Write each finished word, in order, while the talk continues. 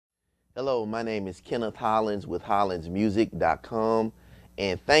Hello, my name is Kenneth Hollins with HollinsMusic.com,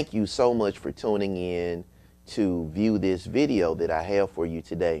 and thank you so much for tuning in to view this video that I have for you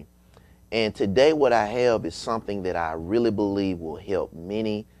today. And today what I have is something that I really believe will help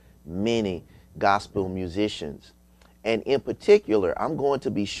many gospel musicians. And in particular, I'm going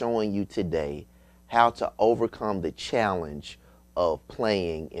to be showing you today how to overcome the challenge of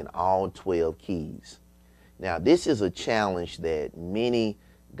playing in all 12 keys. Now, this is a challenge that many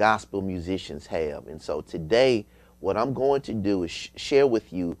gospel musicians have. And so today, what I'm going to do is share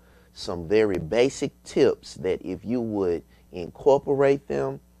with you some very basic tips that if you would incorporate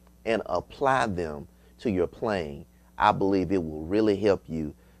them and apply them to your playing, I believe it will really help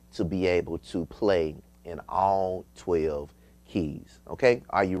you to be able to play in all 12 keys. Okay?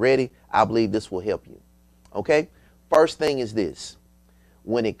 Are you ready? I believe this will help you. Okay? First thing is this.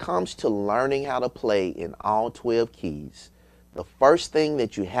 When it comes to learning how to play in all 12 keys, the first thing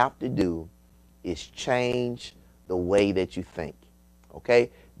that you have to do is change the way that you think.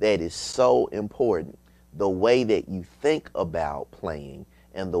 Okay? That is so important. The way that you think about playing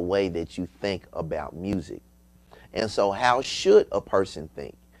and the way that you think about music. And so how should a person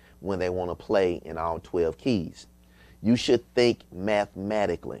think when they want to play in all 12 keys? You should think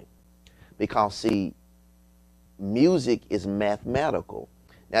mathematically. Because see, music is mathematical.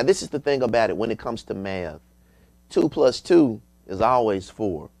 Now, this is the thing about it when it comes to math. 2 plus 2 is always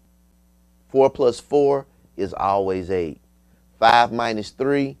 4. 4 plus 4 is always 8. 5 minus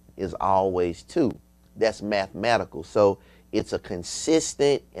 3 is always 2. That's mathematical. So it's a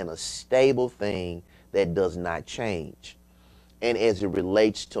consistent and a stable thing that does not change. And as it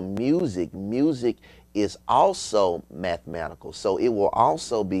relates to music, music is also mathematical. So it will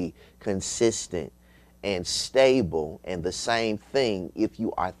also be consistent and stable and the same thing if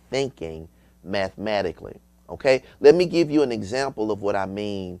you are thinking mathematically. Okay, let me give you an example of what I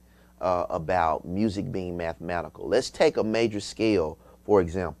mean about music being mathematical. Let's take a major scale, for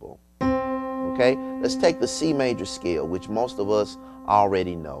example. Okay, let's take the C major scale, which most of us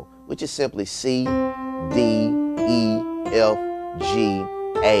already know, which is simply C, D, E, F, G,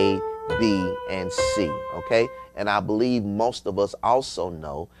 A, B, and C. Okay, and I believe most of us also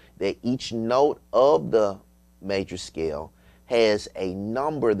know that each note of the major scale has a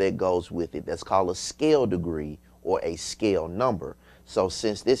number that goes with it that's called a scale degree or a scale number. So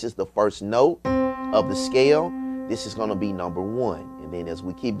since this is the first note of the scale, this is going to be number 1. And then as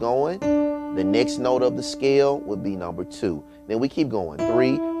we keep going, the next note of the scale would be number 2. Then we keep going,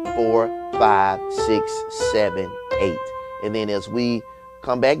 3, 4, 5, 6, 7, 8. And then as we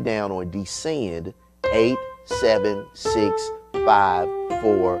come back down or descend, 8, 7, 6, 5,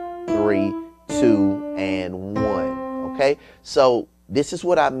 4, 3, 2, and 1. Okay? So this is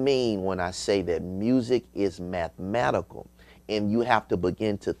what I mean when I say that music is mathematical. And you have to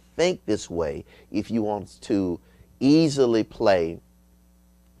begin to think this way if you want to easily play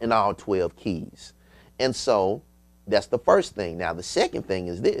in all 12 keys. And so that's the first thing. Now, the second thing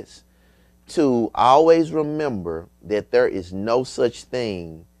is this. To always remember that there is no such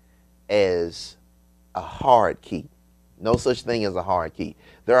thing as a hard key. No such thing as a hard key.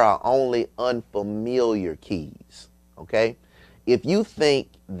 There are only unfamiliar keys. Okay? If you think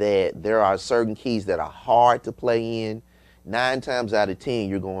that there are certain keys that are hard to play in, 9 times out of 10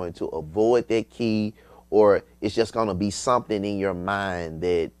 you're going to avoid that key, or it's just going to be something in your mind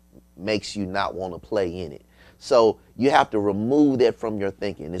that makes you not want to play in it. So you have to remove that from your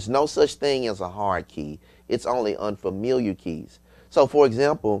thinking. There's no such thing as a hard key. It's only unfamiliar keys. So for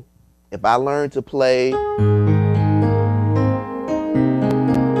example, if I learn to play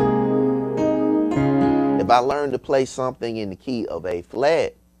something in the key of A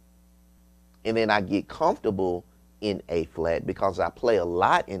flat, and then I get comfortable in A flat because I play a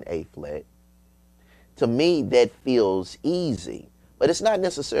lot in A flat, to me that feels easy. But it's not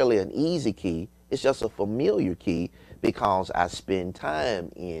necessarily an easy key. It's just a familiar key because I spend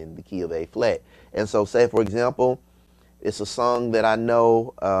time in the key of A flat. And so say, for example, it's a song that I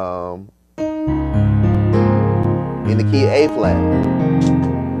know in the key of A flat.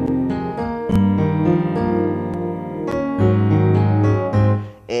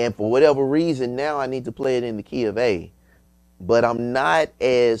 And for whatever reason, now I need to play it in the key of A. But I'm not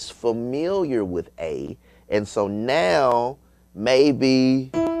as familiar with A. And so now maybe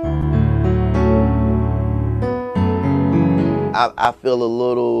I feel a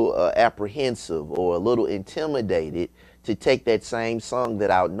little apprehensive or a little intimidated to take that same song that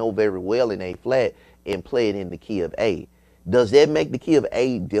I know very well in A flat and play it in the key of A. Does that make the key of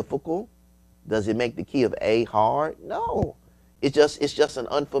A difficult? Does it make the key of A hard? No. It's just an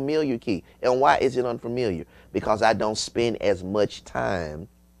unfamiliar key. And why is it unfamiliar? Because I don't spend as much time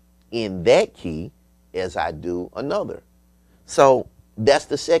in that key as I do another. So that's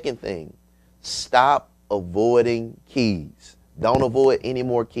the second thing. Stop avoiding keys. Don't avoid any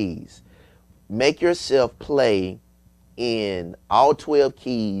more keys. Make yourself play in all 12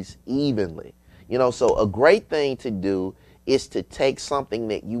 keys evenly. You know, so a great thing to do is to take something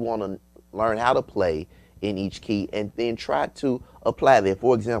that you want to learn how to play in each key and then try to apply that.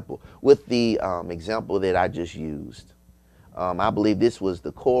 For example, with the example that I just used, I believe this was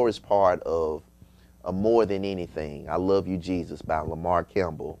the chorus part of More Than Anything, I Love You Jesus by Lamar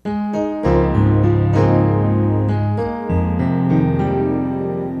Campbell.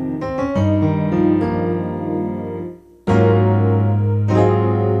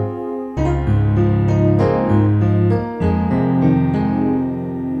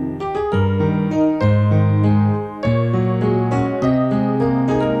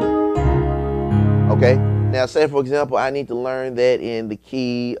 Okay, now say for example, I need to learn that in the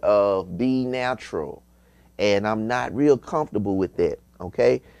key of B natural, and I'm not real comfortable with that.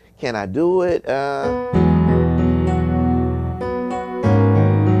 Okay, can I do it?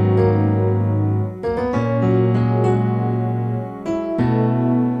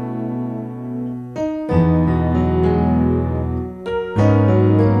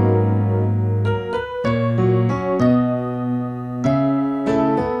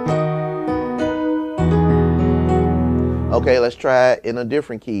 Okay, let's try it in a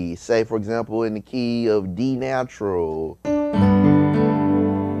different key. Say, for example, in the key of D natural.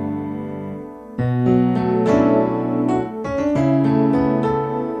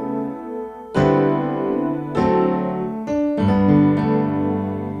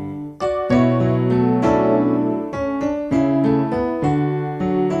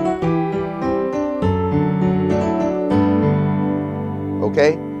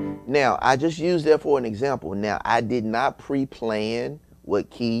 Okay, now I just used that for an example. Now I did not pre-plan what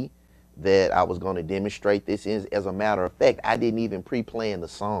key that I was going to demonstrate this in. As a matter of fact, I didn't even pre-plan the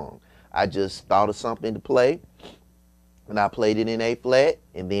song. I just thought of something to play, and I played it in A flat,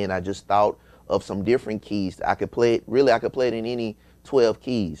 and then I just thought of some different keys. I could play it, really I could play it in any 12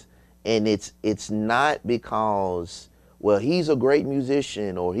 keys. And it's not because, well, he's a great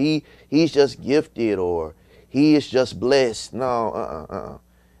musician, or he's just gifted, or he is just blessed. No,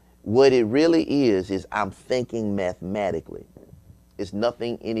 What it really is I'm thinking mathematically. It's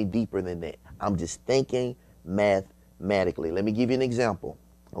nothing any deeper than that. I'm just thinking mathematically. Let me give you an example.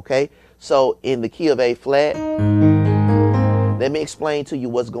 Okay, so in the key of A flat, let me explain to you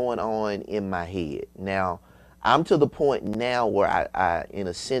what's going on in my head. Now, I'm to the point now where I in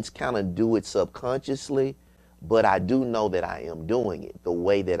a sense, kind of do it subconsciously, but I do know that I am doing it the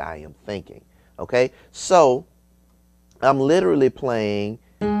way that I am thinking. Okay, so I'm literally playing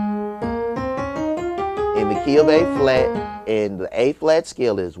in the key of A flat, and the A flat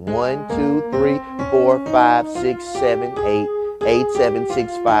scale is 1, 2, 3, 4, 5, 6, 7, 8, 8, 7,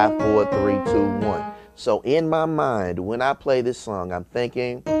 6, 5, 4, 3, 2, 1. So in my mind, when I play this song, I'm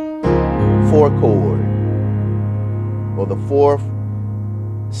thinking 4 chord, or the 4th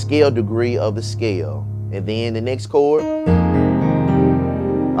scale degree of the scale. And then the next chord,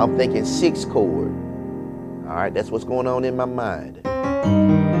 I'm thinking 6 chord. All right, that's what's going on in my mind.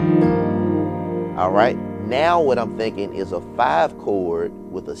 All right, now what I'm thinking is a 5 chord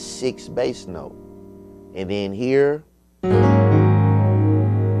with a 6 bass note. And then here,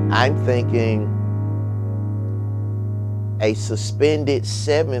 I'm thinking a suspended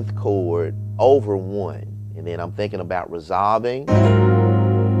 7th chord over 1. And then I'm thinking about resolving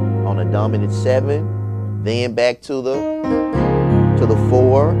on a dominant 7, then back to the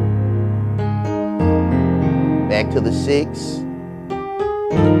 4, back to the 6,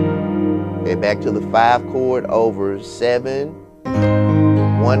 and back to the 5 chord over 7,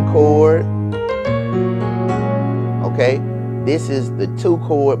 1 chord. Okay, this is the 2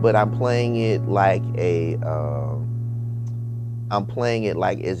 chord, but I'm playing it like a I'm playing it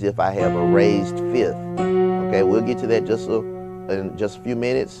like as if I have a raised 5th. Okay, we'll get to that in just a few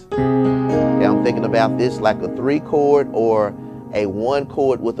minutes. Okay, I'm thinking about this like a 3 chord or a 1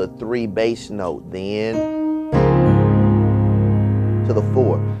 chord with a 3 bass note, then to the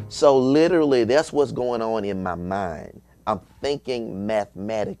 4. So literally, that's what's going on in my mind. I'm thinking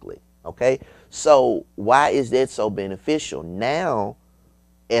mathematically. Okay, so why is that so beneficial? Now,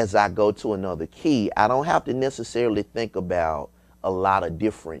 as I go to another key, I don't have to necessarily think about a lot of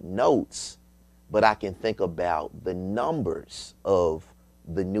different notes, but I can think about the numbers of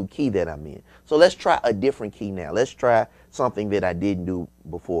the new key that I'm in. So let's try a different key now. Let's try something that I didn't do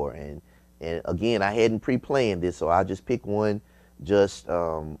before. And again, I hadn't pre-planned this, so I'll just pick one just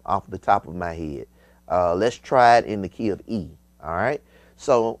off the top of my head. Let's try it in the key of E. All right.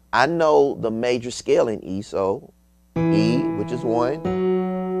 So I know the major scale in E. So E, which is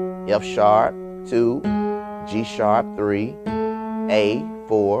 1, F sharp 2, G sharp 3, A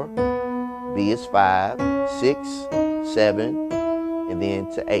 4, B is 5, 6, 7, and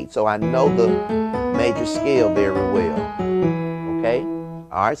then to 8. So I know the major scale very well. Okay?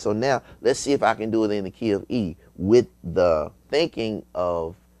 All right, so now let's see if I can do it in the key of E with the thinking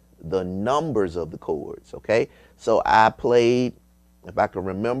of the numbers of the chords. Okay? So I played, if I can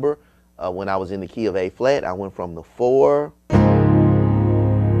remember, when I was in the key of A flat, I went from the 4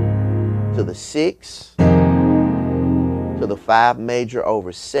 to the 6 to the 5 major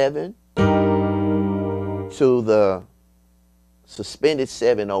over 7 to the suspended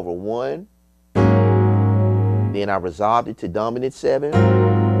 7 over 1. Then I resolved it to dominant 7.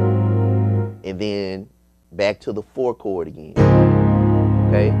 And then back to the 4 chord again.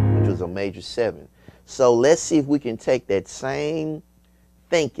 Okay? Which was a major 7. So let's see if we can take that same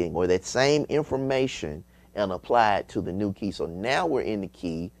thinking or that same information and apply it to the new key. So now we're in the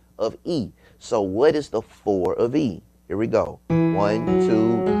key of E. So what is the 4 of E? Here we go. 1,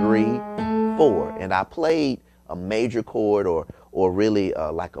 2, 3, 4. And I played a major chord or really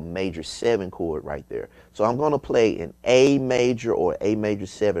like a major 7 chord right there. So I'm going to play an A major or A major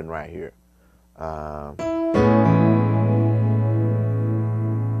 7 right here.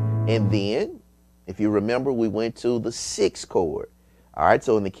 And then, if you remember, we went to the 6 chord. All right,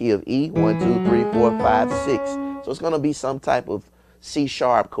 so in the key of E, 1, 2, 3, 4, 5, 6. So it's going to be some type of C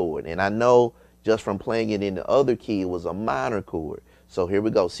sharp chord. And I know just from playing it in the other key, it was a minor chord. So here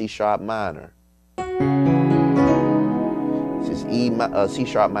we go, C sharp minor. This is C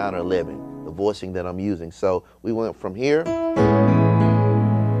sharp minor 11, the voicing that I'm using. So we went from here.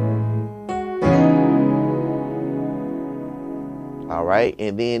 All right,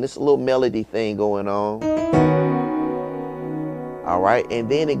 and then it's a little melody thing going on. All right, and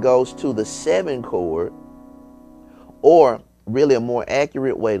then it goes to the 7 chord, or really a more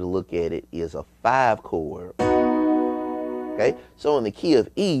accurate way to look at it is a 5 chord. Okay, so in the key of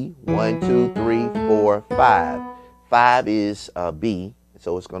E, 1, 2, 3, 4, 5. 5 is B,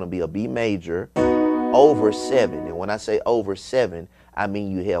 so it's going to be a B major over 7. And when I say over 7, I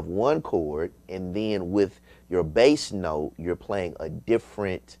mean you have 1 chord, and then with your bass note, you're playing a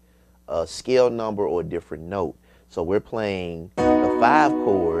different scale number or a different note. So we're playing the 5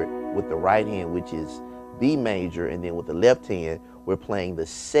 chord with the right hand, which is B major, and then with the left hand, we're playing the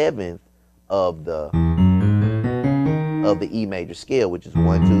 7th of the E major scale, which is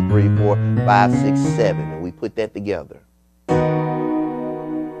 1, 2, 3, 4, 5, 6, 7, and we put that together.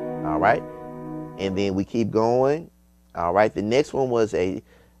 All right, and then we keep going. All right, the next one was a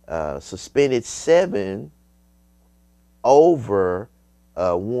suspended 7 over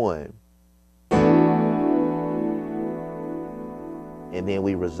 1. And then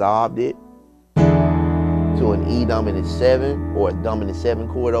we resolved it to an E dominant 7 or a dominant 7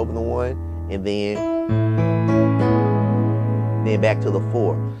 chord over the 1, and then back to the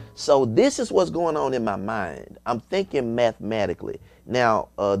 4. So this is what's going on in my mind. I'm thinking mathematically. Now,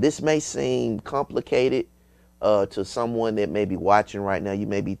 this may seem complicated to someone that may be watching right now. You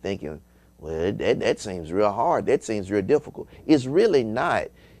may be thinking, well, that seems real hard. That seems real difficult. It's really not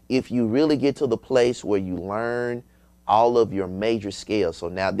if you really get to the place where you learn all of your major scales. So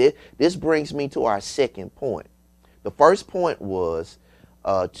now this brings me to our second point. The first point was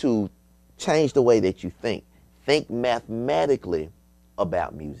to change the way that you think. Think mathematically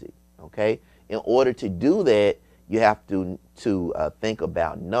about music, okay? In order to do that, you have to think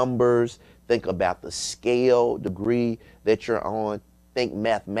about numbers, think about the scale degree that you're on, think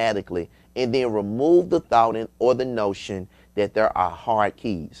mathematically, and then remove the thought or the notion that there are hard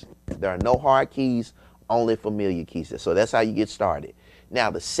keys. There are no hard keys, only familiar keys. So that's how you get started.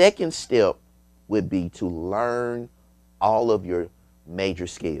 Now, the second step would be to learn all of your major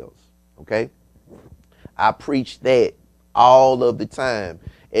scales, okay? I preach that all of the time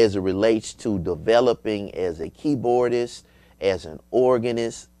as it relates to developing as a keyboardist, as an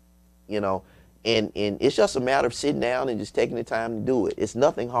organist, you know, and it's just a matter of sitting down and just taking the time to do it. It's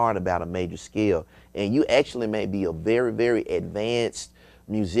nothing hard about a major scale. And you actually may be a very, very advanced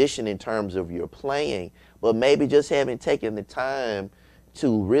musician in terms of your playing, but maybe just haven't taken the time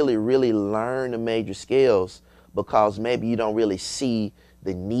to really, really learn the major scales because maybe you don't really see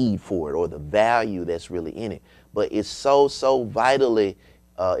the need for it or the value that's really in it. But it's so, so vitally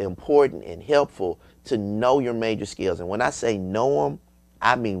important and helpful to know your major scales. And when I say know them,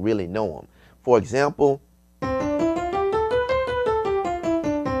 I mean really know them. For example, you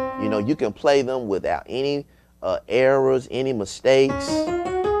know, you can play them without any errors, any mistakes.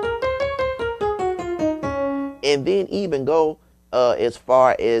 And then even go as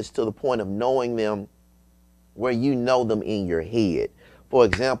far as to the point of knowing them where you know them in your head. For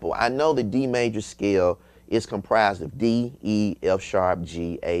example, I know the D major scale is comprised of D, E, F sharp,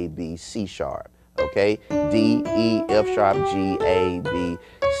 G, A, B, C sharp. Okay, D, E, F sharp, G, A, B,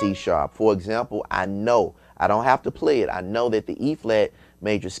 C sharp. For example, I know, I don't have to play it, I know that the E flat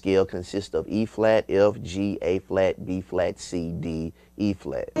major scale consists of E flat, F, G, A flat, B flat, C, D, E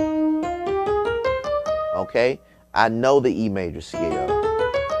flat. Okay, I know the E major scale.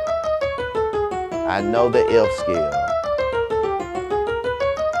 I know the F scale.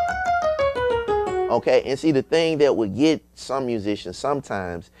 Okay, and see, the thing that would get some musicians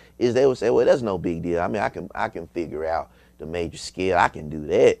sometimes is they would say, well, that's no big deal. I mean, I can figure out the major scale. I can do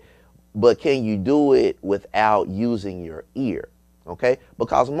that. But can you do it without using your ear? Okay,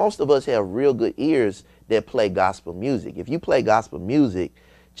 because most of us have real good ears that play gospel music. If you play gospel music,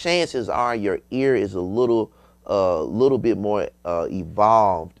 chances are your ear is a little bit more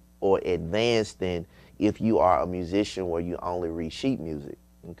evolved or advanced than if you are a musician where you only read sheet music.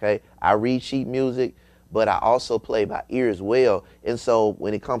 Okay, I read sheet music, but I also play by ear as well. And so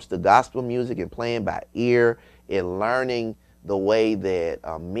when it comes to gospel music and playing by ear and learning the way that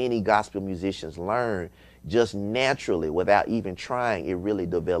many gospel musicians learn, just naturally, without even trying, it really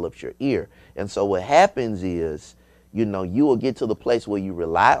develops your ear. And so what happens is, you know, you will get to the place where you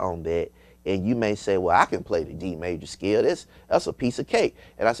rely on that, and you may say, well, I can play the D major scale. That's a piece of cake.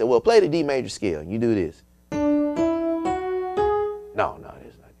 And I say, well, play the D major scale. And you do this. No, it's not.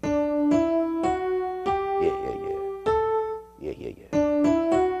 Yeah.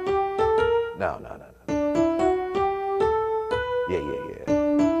 No. Yeah.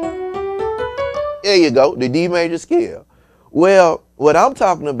 There you go, the D major scale. Well, what I'm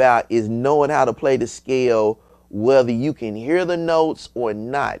talking about is knowing how to play the scale whether you can hear the notes or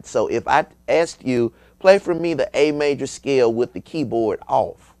not. So if I asked you, play for me the A major scale with the keyboard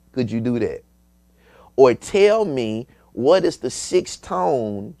off, could you do that? Or tell me what is the sixth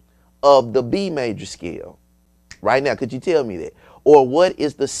tone of the B major scale? Right now, could you tell me that? Or what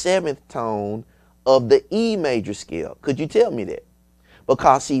is the seventh tone of the E major scale? Could you tell me that?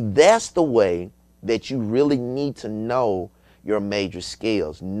 Because see, that's the way that you really need to know your major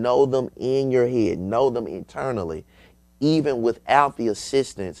scales. Know them in your head, know them internally, even without the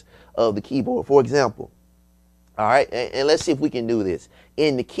assistance of the keyboard. For example, all right, and let's see if we can do this.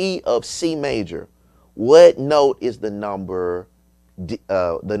 In the key of C major, what note is the number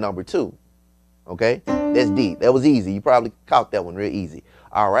 2? Okay, that's D. That was easy. You probably caught that one real easy.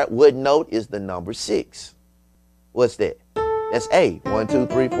 All right, what note is the number 6? What's that? That's A. 1, 2,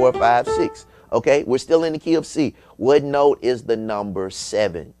 3, 4, 5, 6. Okay, we're still in the key of C. What note is the number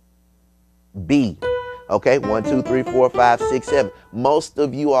 7? B. Okay, 1, 2, 3, 4, 5, 6, 7. Most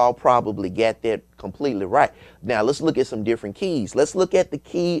of you all probably got that completely right. Now let's look at some different keys. Let's look at the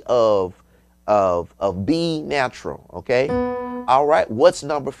key of B natural. Okay, all right. What's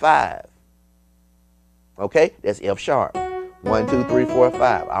number 5? Okay, that's F sharp. 1, 2, 3, 4,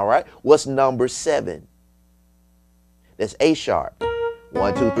 5. All right. What's number 7? That's A sharp.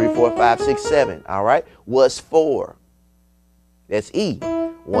 1, 2, 3, 4, 5, 6, 7. All right. What's 4? That's E.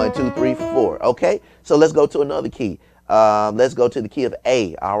 1, 2, 3, 4. Okay. So let's go to another key. Let's go to the key of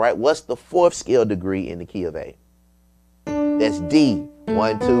A. All right. What's the 4th scale degree in the key of A? That's D.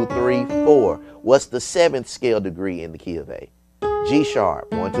 1, 2, 3, 4. What's the 7th scale degree in the key of A? G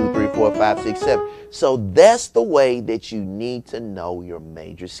sharp. 1, 2, 3, 4, 5, 6, 7. So that's the way that you need to know your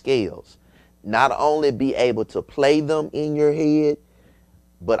major scales. Not only be able to play them in your head,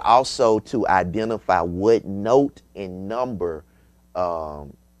 but also to identify what note and number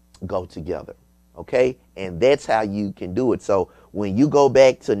go together. Okay? And that's how you can do it. So when you go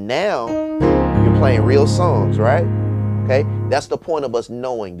back to now, you're playing real songs, right? Okay? That's the point of us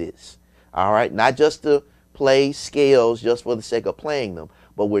knowing this. All right? Not just to play scales just for the sake of playing them,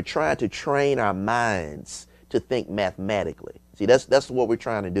 but we're trying to train our minds to think mathematically. See, that's what we're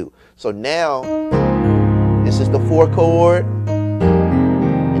trying to do. So now, this is the 4 chord,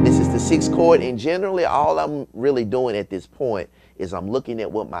 and this is the 6 chord, and generally all I'm really doing at this point is I'm looking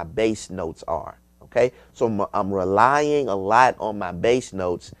at what my bass notes are, okay? So I'm relying a lot on my bass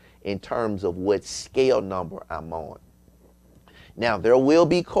notes in terms of what scale number I'm on. Now, there will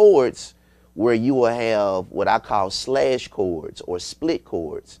be chords where you will have what I call slash chords or split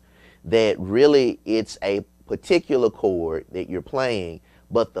chords, that really it's a particular chord that you're playing,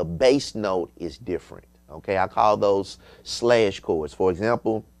 but the bass note is different. Okay, I call those slash chords. For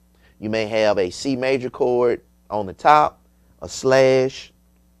example, you may have a C major chord on the top, a slash,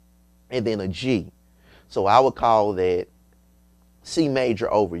 and then a G. So I would call that C major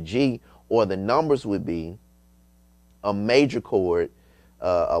over G, or the numbers would be a major chord,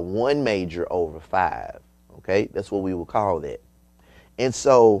 a 1 major over 5. Okay, that's what we will call that. And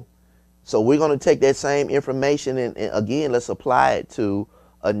so we're going to take that same information and again, let's apply it to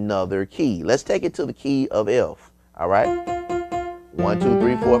another key. Let's take it to the key of F. All right, 1, 2,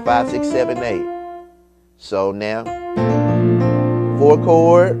 3, 4, 5, 6, 7, 8. So now 4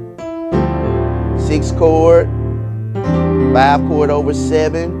 chord, 6 chord, 5 chord over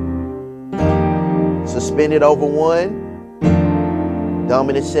 7, suspended over 1,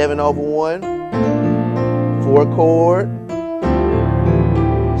 dominant 7 over 1, 4 chord,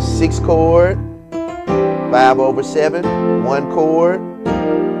 6 chord, 5 over 7, 1 chord,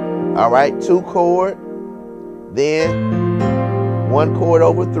 all right, 2 chord, then 1 chord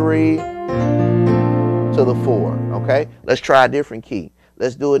over 3 to the 4, okay? Let's try a different key.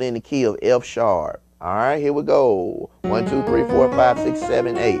 Let's do it in the key of F sharp. All right, here we go. 1, 2, 3, 4, 5, 6,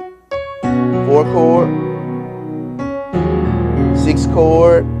 7, 8. 4 chord, 6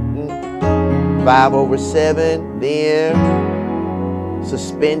 chord, 5 over 7, then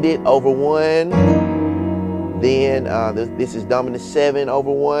suspended over 1, then this is dominant 7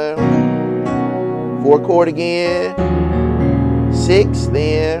 over 1, 4 chord again, 6,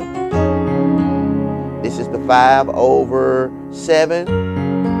 then this is the 5 over 7,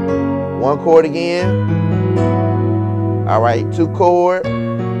 1 chord again, all right, 2 chord,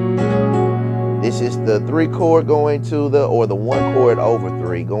 this is the 3 chord going to the, or the 1 chord over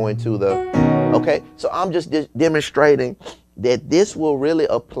 3 going to the, okay, so I'm just demonstrating that this will really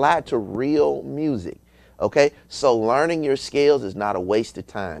apply to real music. Okay, so learning your scales is not a waste of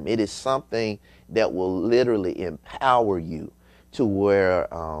time. It is something that will literally empower you to where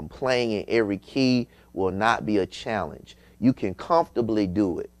playing in every key will not be a challenge. You can comfortably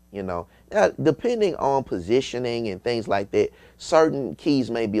do it, you know. Now, depending on positioning and things like that, certain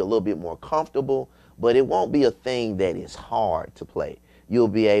keys may be a little bit more comfortable, but it won't be a thing that is hard to play. You'll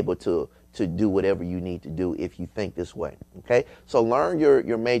be able to do whatever you need to do if you think this way, okay? So learn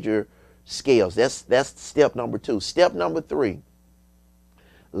your major scales. That's step number 2. Step number 3,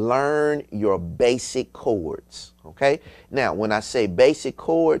 learn your basic chords, okay? Now, when I say basic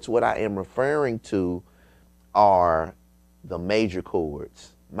chords, what I am referring to are the major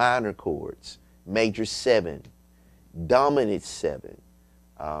chords, minor chords, major 7, dominant 7,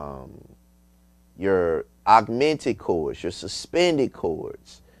 your augmented chords, your suspended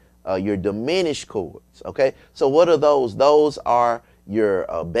chords, your diminished chords, okay? So what are those? Those are your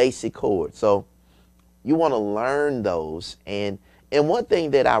basic chords. So you want to learn those. And one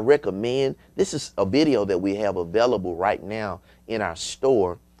thing that I recommend, this is a video that we have available right now in our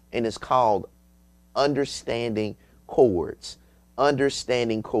store, and it's called Understanding Chords.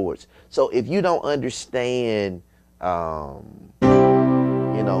 Understanding chords. So if you don't understand, you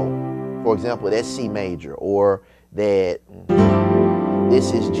know, for example, that C major, or that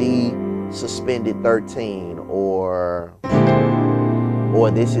this is G suspended 13, or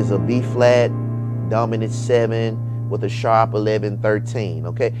this is a B flat dominant 7 with a sharp 11, 13,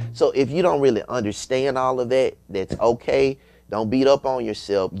 okay? So if you don't really understand all of that, that's okay. Don't beat up on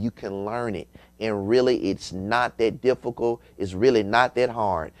yourself. You can learn it. And really, it's not that difficult. It's really not that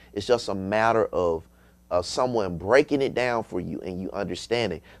hard. It's just a matter of someone breaking it down for you and you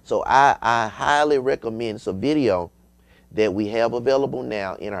understanding. So I highly recommend, it's a video that we have available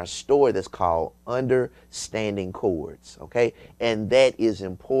now in our store that's called Understanding Chords, okay? And that is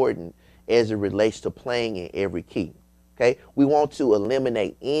important as it relates to playing in every key, okay? We want to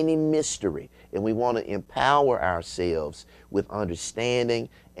eliminate any mystery, and we want to empower ourselves with understanding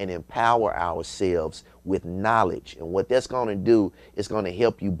and empower ourselves with knowledge. And what that's going to do is going to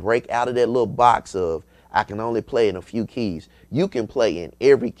help you break out of that little box of, I can only play in a few keys. You can play in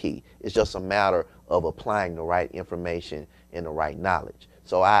every key. It's just a matter of applying the right information and the right knowledge.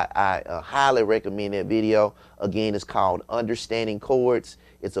 So I highly recommend that video. Again, it's called Understanding Chords.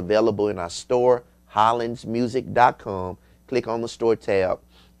 It's available in our store, hollandsmusic.com. Click on the store tab,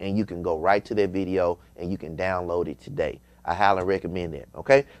 and you can go right to that video, and you can download it today. I highly recommend that,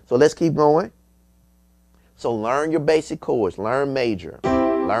 okay? So let's keep going. So learn your basic chords. Learn major,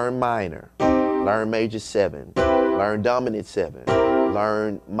 learn minor, learn major 7, learn dominant 7,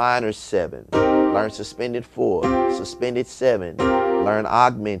 learn minor 7, learn suspended 4, suspended 7, learn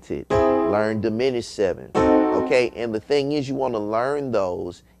augmented, learn diminished 7, okay? And the thing is, you want to learn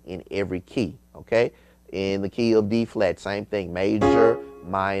those in every key, okay? In the key of D flat, same thing, major,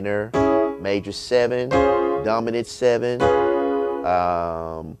 minor, major 7, dominant 7,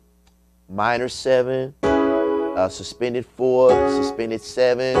 minor 7, suspended 4, suspended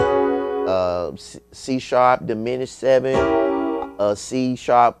 7, C sharp, diminished 7, C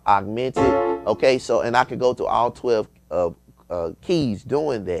sharp, augmented, Okay, so, and I could go to all 12 keys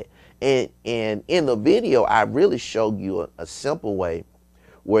doing that. And in the video, I really showed you a simple way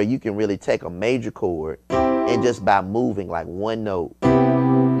where you can really take a major chord and just by moving like one note,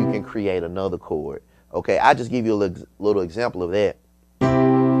 you can create another chord. Okay, I just give you a little example of that.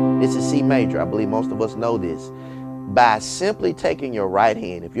 This is C major. I believe most of us know this. By simply taking your right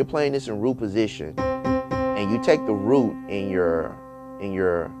hand, if you're playing this in root position, and you take the root in your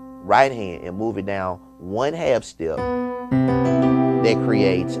right hand and move it down 1/2 step, that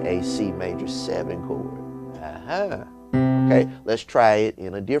creates a C major 7 chord. Okay, let's try it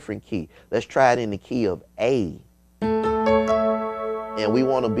in a different key. Let's try it in the key of A. And we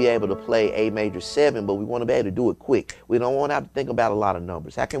want to be able to play A major 7, but we want to be able to do it quick. We don't want to have to think about a lot of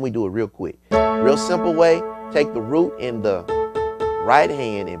numbers. How can we do it real quick? Real simple way, take the root in the right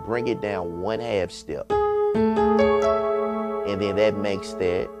hand and bring it down 1/2 step. And then that makes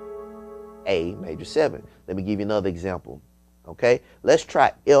that A major 7. Let me give you another example. Okay, let's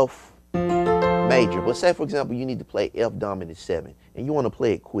try F major. But say, for example, you need to play F dominant 7, and you want to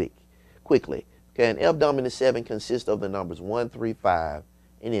play it quickly. Okay, and F dominant 7 consists of the numbers 1, 3, 5,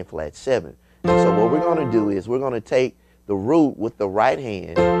 and then flat 7. And so what we're going to do is we're going to take the root with the right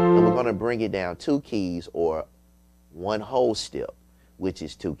hand, and we're going to bring it down 2 keys or 1 whole step, which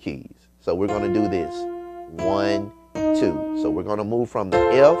is 2 keys. So we're going to do this, 1, 2. So we're going to move from the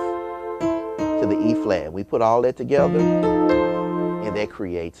F to the E flat. We put all that together, and that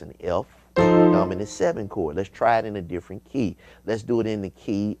creates an F dominant 7 chord. Let's try it in a different key. Let's do it in the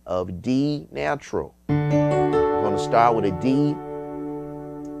key of D natural. We're going to start with a D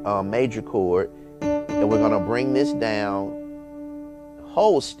major chord, and we're going to bring this down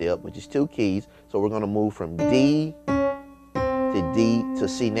whole step, which is 2 keys. So we're going to move from D to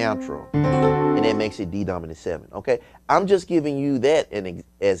C natural, and that makes it D dominant 7. Okay, I'm just giving you that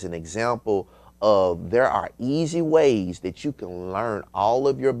as an example of there are easy ways that you can learn all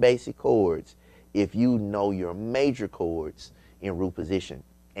of your basic chords if you know your major chords in root position.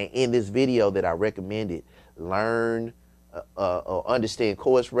 And in this video that I recommended, learn or understand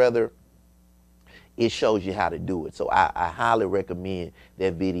chords rather, it shows you how to do it. So I highly recommend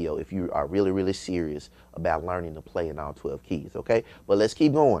that video if you are really, really serious about learning to play in all 12 keys, okay? But let's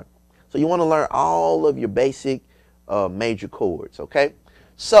keep going. So you want to learn all of your basic major chords, okay?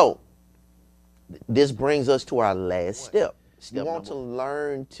 So this brings us to our last step. You want to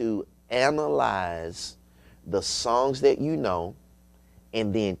learn to analyze the songs that you know,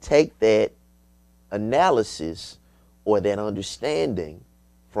 and then take that analysis or that understanding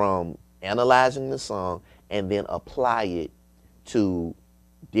from analyzing the song and then apply it to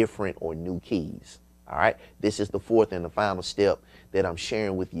different or new keys. All right, this is the 4th and the final step that I'm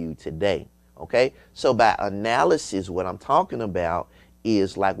sharing with you today. Okay, so by analysis, what I'm talking about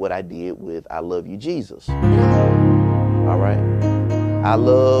is like what I did with I Love You, Jesus. All right, I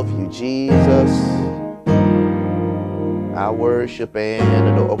love you, Jesus. I worship and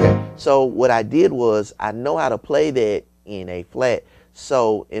adore. Okay, so what I did was I know how to play that in A flat.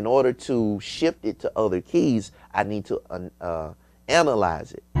 So in order to shift it to other keys, I need to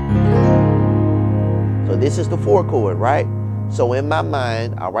analyze it. So this is the 4 chord, right? So in my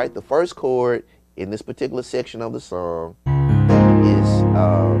mind, all right, the first chord in this particular section of the song is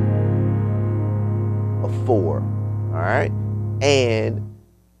a 4, all right? And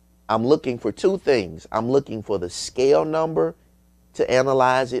I'm looking for 2 things. I'm looking for the scale number to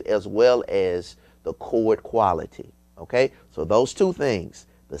analyze it as well as the chord quality, okay? So those 2 things,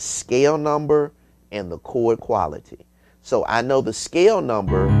 the scale number and the chord quality. So I know the scale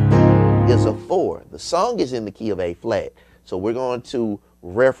number is a 4. The song is in the key of A flat. So we're going to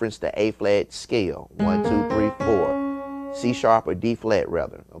reference the A flat scale. 1, 2, 3, 4. C sharp or D flat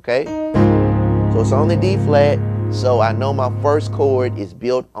rather, okay? So it's on the D flat. So I know my first chord is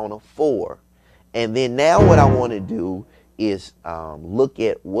built on a 4. And then now what I want to do is look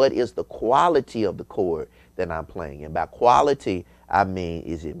at what is the quality of the chord that I'm playing. And by quality, I mean,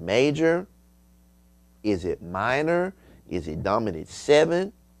 is it major? Is it minor? Is it dominant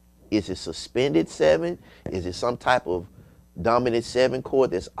 7? Is it suspended 7? Is it some type of dominant 7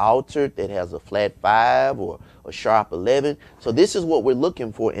 chord that's altered that has a flat 5 or a sharp 11? So this is what we're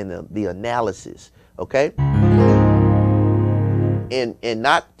looking for in the analysis, okay? And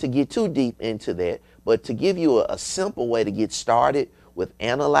not to get too deep into that, but to give you a simple way to get started with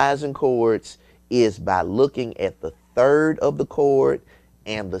analyzing chords is by looking at the 3rd of the chord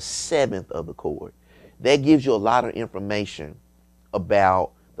and the 7th of the chord. That gives you a lot of information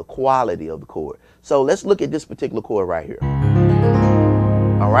about the quality of the chord. So let's look at this particular chord right here.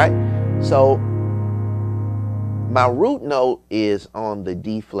 All right, so my root note is on the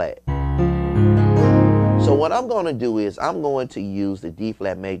D flat. So what I'm going to do is I'm going to use the D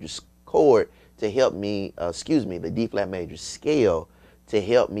flat major chord to help me, the D flat major scale to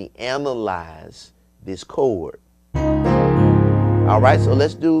help me analyze this chord. All right, so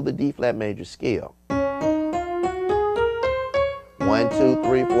let's do the D flat major scale. 1, 2,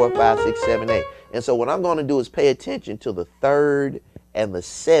 3, 4, 5, 6, 7, 8. And so what I'm going to do is pay attention to the 3rd and the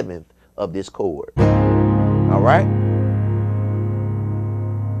 7th of this chord. All right?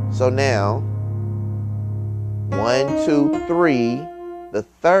 So now, 1, 2, 3. The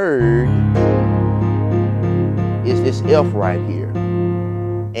 3rd is this F right here.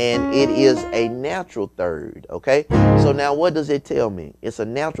 And it is a natural 3rd, okay? So now what does it tell me? It's a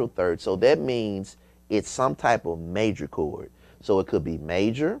natural 3rd, so that means it's some type of major chord. So it could be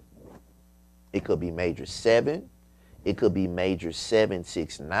major, it could be major 7, it could be major 7,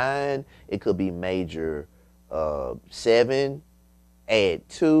 6, 9, it could be major 7, add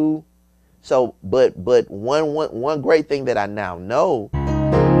 2. So, but one great thing that I now know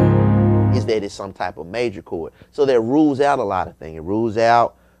is that it's some type of major chord. So that rules out a lot of things. It rules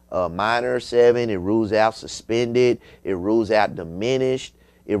out minor 7, it rules out suspended, it rules out diminished,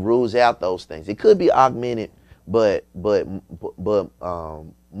 it rules out those things. It could be augmented, but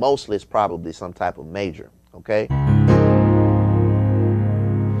mostly it's probably some type of major, okay?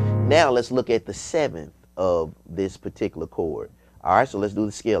 Now let's look at the 7th of this particular chord. All right, so let's do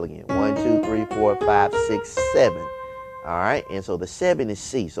the scale again. 1, 2, 3, 4, 5, 6, 7. All right, and so the 7 is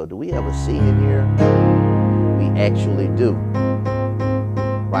C. So do we have a C in here? We actually do.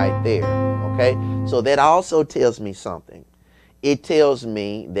 Right there, okay? So that also tells me something. It tells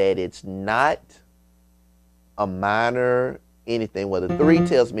me that it's not a minor anything. Well, the 3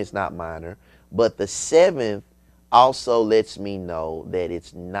 tells me it's not minor, but the 7th also lets me know that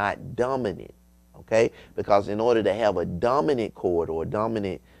it's not dominant, okay? Because in order to have a dominant chord or a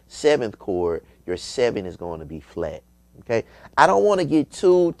dominant 7th chord, your 7 is going to be flat, okay? I don't want to get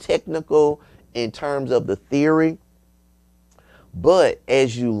too technical in terms of the theory, but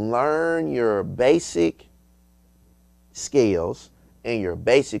as you learn your basic scales and your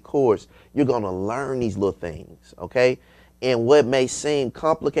basic chords, you're going to learn these little things, okay? And what may seem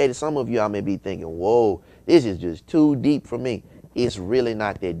complicated, some of y'all may be thinking, whoa, this is just too deep for me. It's really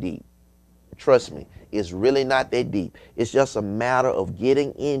not that deep. Trust me, it's really not that deep. It's just a matter of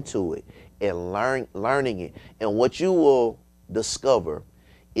getting into it and learning it. And what you will discover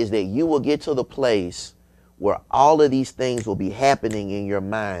is that you will get to the place where all of these things will be happening in your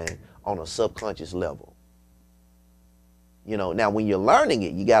mind on a subconscious level. You know, now when you're learning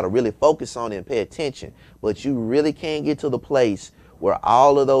it, you got to really focus on it and pay attention. But you really can't get to the place where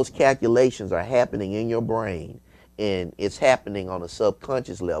all of those calculations are happening in your brain and it's happening on a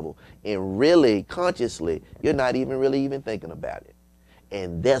subconscious level. And really, consciously, you're not even thinking about it.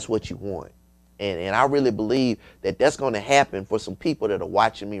 And that's what you want. And I really believe that that's going to happen for some people that are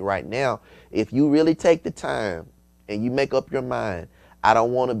watching me right now. If you really take the time and you make up your mind, I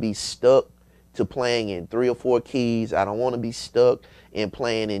don't want to be stuck to playing in 3 or 4 keys. I don't want to be stuck in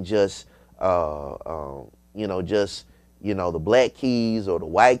playing in just, the black keys or the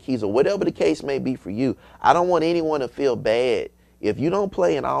white keys or whatever the case may be for you. I don't want anyone to feel bad. If you don't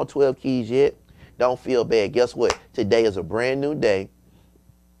play in all 12 keys yet, don't feel bad. Guess what? Today is a brand new day,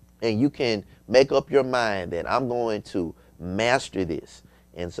 and you can make up your mind that I'm going to master this.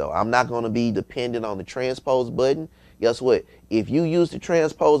 And so I'm not going to be dependent on the transpose button. Guess what? If you use the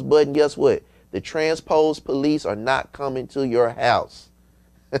transpose button, guess what? The transpose police are not coming to your house.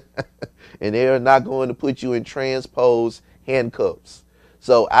 And they are not going to put you in transpose handcuffs.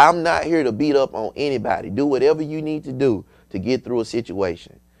 So I'm not here to beat up on anybody. Do whatever you need to do to get through a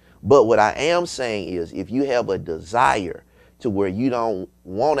situation. But what I am saying is, if you have a desire to where you don't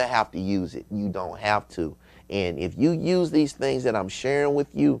want to have to use it, you don't have to. And if you use these things that I'm sharing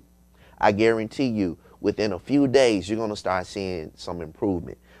with you, I guarantee you, within a few days, you're going to start seeing some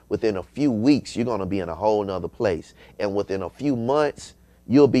improvement. Within a few weeks, you're going to be in a whole nother place. And within a few months,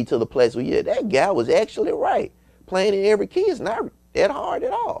 you'll be to the place where, yeah, that guy was actually right. Playing in every key is not that hard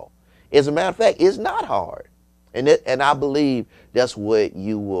at all. As a matter of fact, it's not hard. And I believe that's what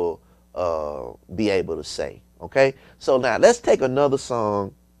you will be able to say. Okay? So now let's take another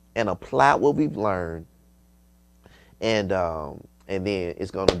song and apply what we've learned. And then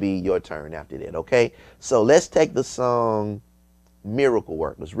it's going to be your turn after that. Okay? So let's take the song Miracle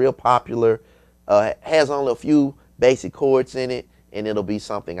Work. It's real popular. Has only a few basic chords in it. And it'll be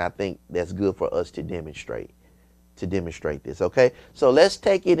something I think that's good for us to demonstrate this, okay? So let's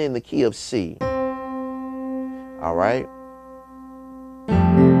take it in the key of C. All right?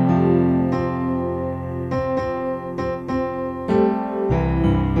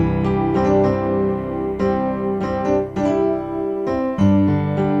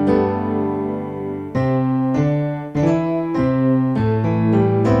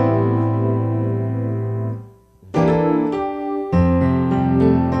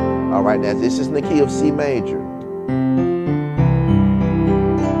 This is in the key of C major.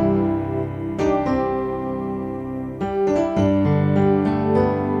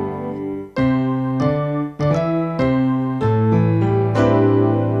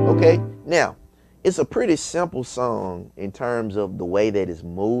 Okay, now, it's a pretty simple song in terms of the way that it's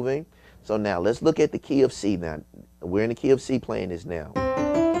moving. So now, let's look at the key of C now. We're in the key of C playing this now.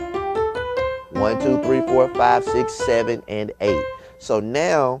 1, 2, 3, 4, 5, 6, 7, and 8. So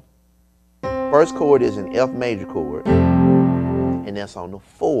now, first chord is an F major chord, and that's on the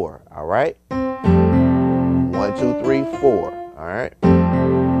 4, all right? 1, 2, 3, 4, all right?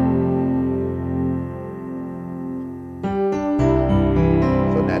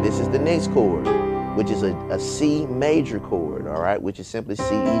 So now this is the next chord, which is a C major chord, all right? Which is simply C,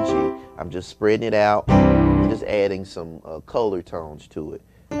 E, G. I'm just spreading it out, just adding some color tones to it.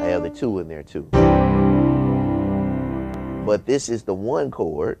 I have the 2 in there too. But this is the 1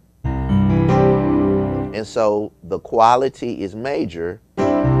 chord. And so the quality is major.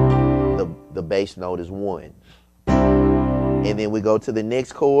 The bass note is 1. And then we go to the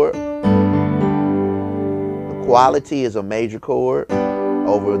next chord. The quality is a major chord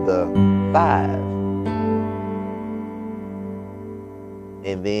over the 5.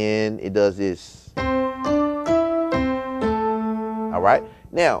 And then it does this. All right?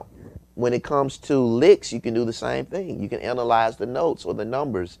 Now, when it comes to licks, you can do the same thing. You can analyze the notes or the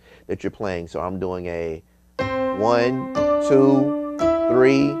numbers that you're playing. So I'm doing a 1, 2,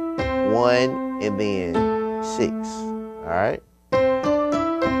 3, 1, and then 6. All right?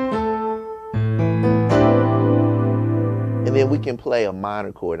 And then we can play a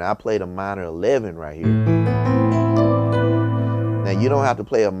minor chord. Now, I played a minor 11 right here. Now, you don't have to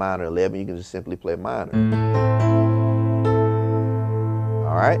play a minor 11. You can just simply play minor.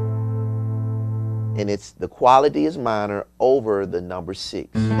 All right? And it's the quality is minor over the number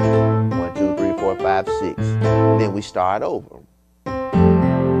 6. 1, 2, 3, 4, 5, 6. Then we start over.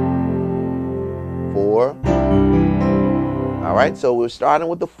 4. All right, so we're starting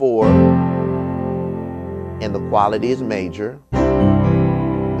with the 4. And the quality is major.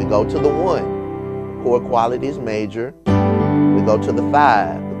 We go to the 1. Chord quality is major. We go to the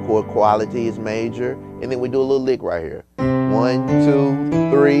 5. The chord quality is major. And then we do a little lick right here. 1,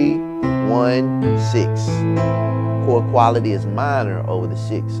 2, 3, 1, 6. Chord quality is minor over the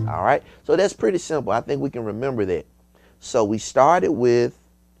 6. All right. So that's pretty simple. I think we can remember that. So we started with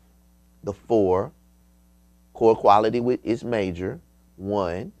the 4. Chord quality is major.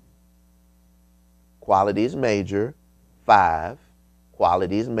 1. Quality is major. 5.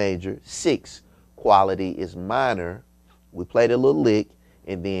 Quality is major. 6. Quality is minor. We played a little lick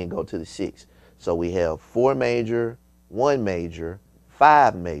and then go to the 6. So we have 4 major, 1 major,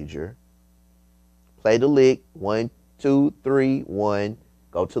 5 major. Play the lick, 1, 2, 3, 1,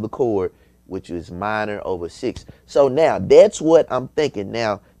 go to the chord, which is minor over 6. So now, that's what I'm thinking.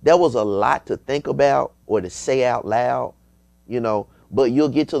 Now, there was a lot to think about or to say out loud, you know, but you'll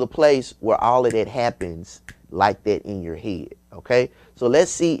get to the place where all of that happens like that in your head, okay? So let's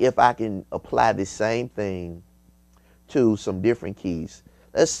see if I can apply the same thing to some different keys.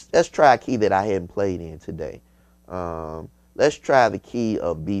 Let's try a key that I hadn't played in today. Let's try the key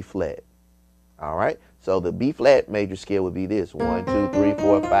of B flat. All right, so the B flat major scale would be this: 1, 2, 3,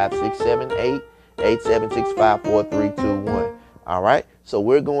 4, 5, 6, 7, 8, 8, 7, 6, 5, 4, 3, 2, 1. All right, so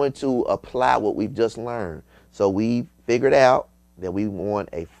we're going to apply what we've just learned. So we figured out that we want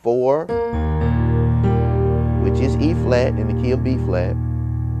a 4, which is E flat in the key of B flat,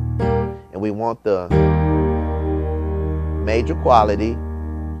 and we want the major quality,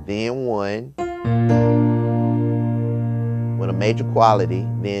 then 1. With a major quality,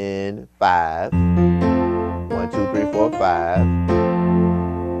 then 5. 1, 2, 3, 4, 5,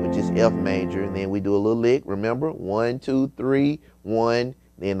 which is F major. And then we do a little lick. Remember, 1, 2, 3, 1.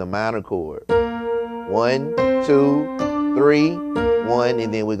 Then the minor chord. 1, 2, 3, 1,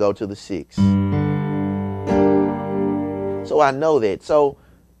 and then we go to the 6. So I know that. So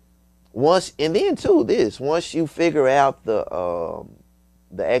once, and then too, once you figure out the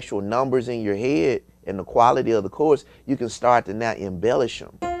actual numbers in your head and the quality of the chords, you can start to now embellish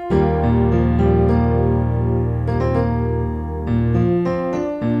them.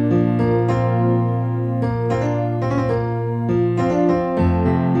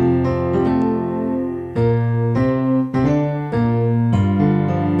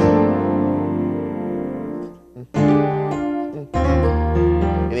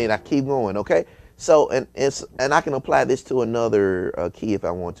 And then I keep going, okay? So, and I can apply this to another key if I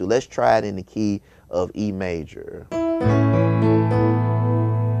want to. Let's try it in the key of E major.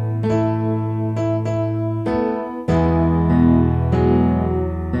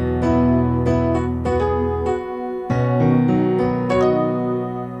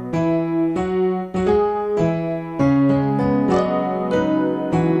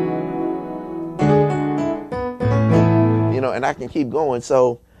 I can keep going.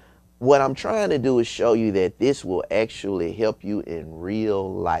 So what I'm trying to do is show you that this will actually help you in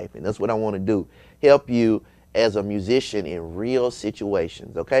real life. And that's what I want to do. Help you as a musician in real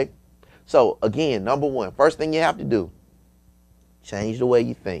situations, okay? So again, number one, first thing you have to do, change the way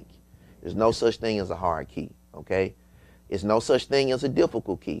you think. There's no such thing as a hard key, okay? There's no such thing as a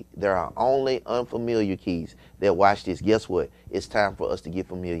difficult key. There are only unfamiliar keys that, watch this, guess what? It's time for us to get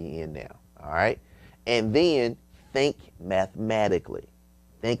familiar in now, all right? And then think mathematically.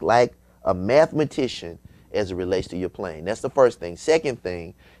 Think like a mathematician as it relates to your playing. That's the first thing. Second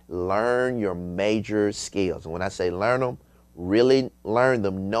thing, learn your major scales. And when I say learn them, really learn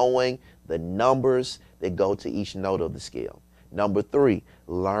them, knowing the numbers that go to each note of the scale. Number three,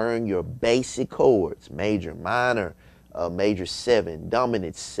 learn your basic chords, major, minor, major 7,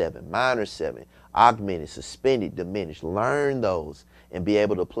 dominant 7, minor 7, augmented, suspended, diminished. Learn those and be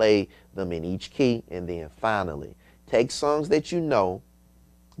able to play them in each key. And then finally, take songs that you know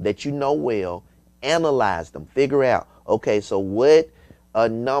well, analyze them, figure out, okay, so what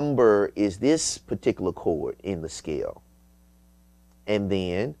number is this particular chord in the scale? And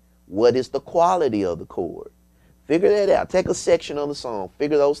then what is the quality of the chord? Figure that out. Take a section of the song,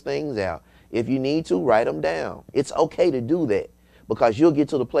 figure those things out. If you need to, write them down. It's okay to do that because you'll get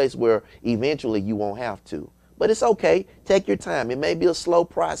to the place where eventually you won't have to. But it's okay. Take your time. It may be a slow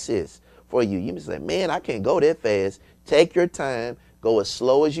process for you. You may say, man, I can't go that fast. Take your time. Go as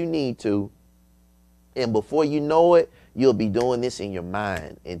slow as you need to. And before you know it, you'll be doing this in your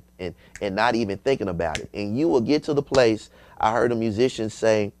mind and not even thinking about it. And you will get to the place, I heard a musician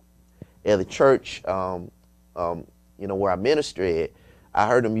say at the church, where I minister at, I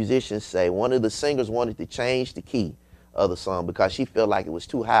heard a musician say one of the singers wanted to change the key of the song because she felt like it was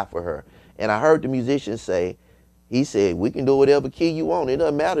too high for her. And I heard the musician say, he said, we can do whatever key you want. It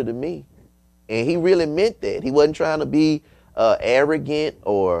doesn't matter to me. And he really meant that. He wasn't trying to be arrogant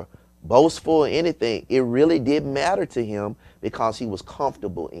or boastful or anything. It really did matter to him because he was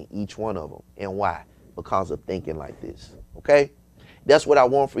comfortable in each one of them. And why? Because of thinking like this. Okay? That's what I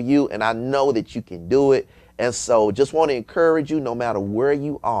want for you, and I know that you can do it. And so just want to encourage you, no matter where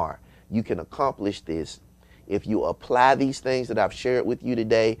you are, you can accomplish this if you apply these things that I've shared with you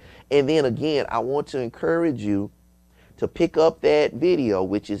today. And then again, I want to encourage you to pick up that video,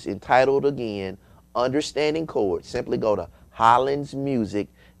 which is entitled again, Understanding Chords. Simply go to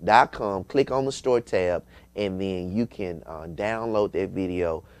hollandsmusic.com, click on the store tab, and then you can download that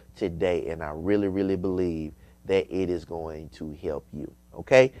video today. And I really, really believe that it is going to help you.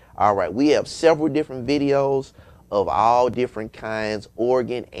 Okay? All right. We have several different videos of all different kinds,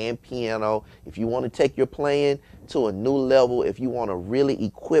 organ and piano. If you want to take your playing to a new level, if you want to really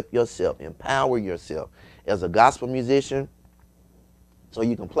equip yourself, empower yourself as a gospel musician, so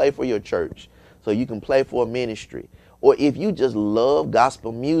you can play for your church, so you can play for a ministry, or if you just love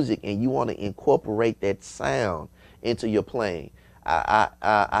gospel music and you want to incorporate that sound into your playing, I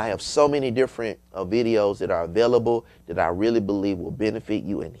have so many different videos that are available that I really believe will benefit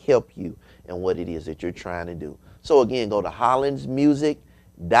you and help you in what it is that you're trying to do. So again, go to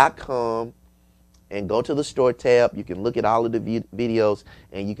hollandsmusic.com and go to the store tab. You can look at all of the videos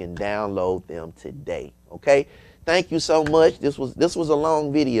and you can download them today. Okay? Thank you so much. This was a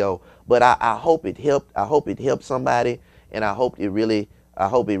long video, but I hope it helped. I hope it helped somebody, and I hope it really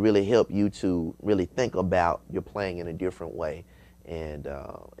helped you to really think about your playing in a different way and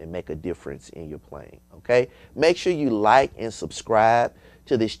make a difference in your playing. Okay? Make sure you like and subscribe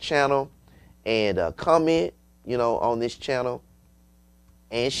to this channel and comment, on this channel,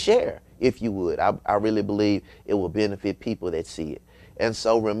 and share if you would. I really believe it will benefit people that see it. And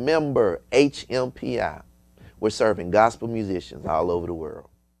so remember, HMPI, we're serving gospel musicians all over the world.